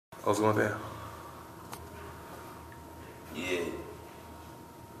What's going down? Yeah.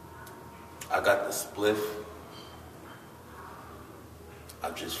 I got the spliff.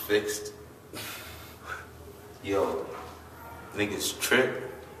 I just fixed. Yo, niggas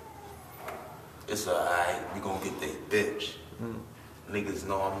trip. It's alright, we gon' get they bitch. Niggas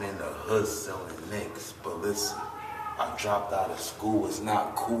know I'm in the hood selling nicks, but listen, I dropped out of school, it's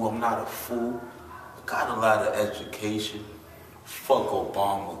not cool, I'm not a fool. I got a lot of education. Fuck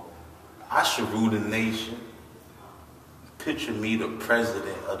Obama. I should rule the nation. Picture me the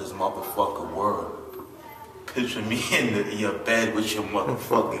president of this motherfucking world. Picture me in your bed with your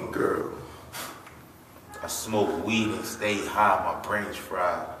motherfucking girl. I smoke weed and stay high, my brain's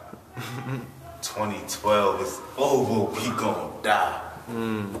fried. 2012 is over, we gon' die.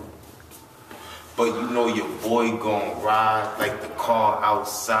 But you know your boy gon' ride like the car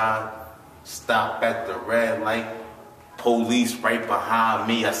outside. Stop at the red light. Police right behind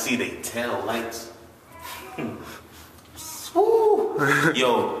me, I see they tail lights.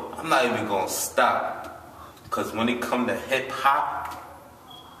 Yo, I'm not even gonna stop. Cause when it come to hip hop,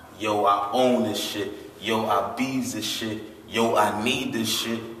 yo, I own this shit. Yo, I bees this shit. Yo, I need this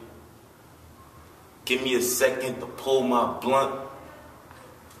shit. Give me a second to pull my blunt.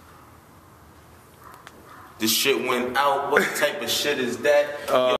 This shit went out. What type of shit is that?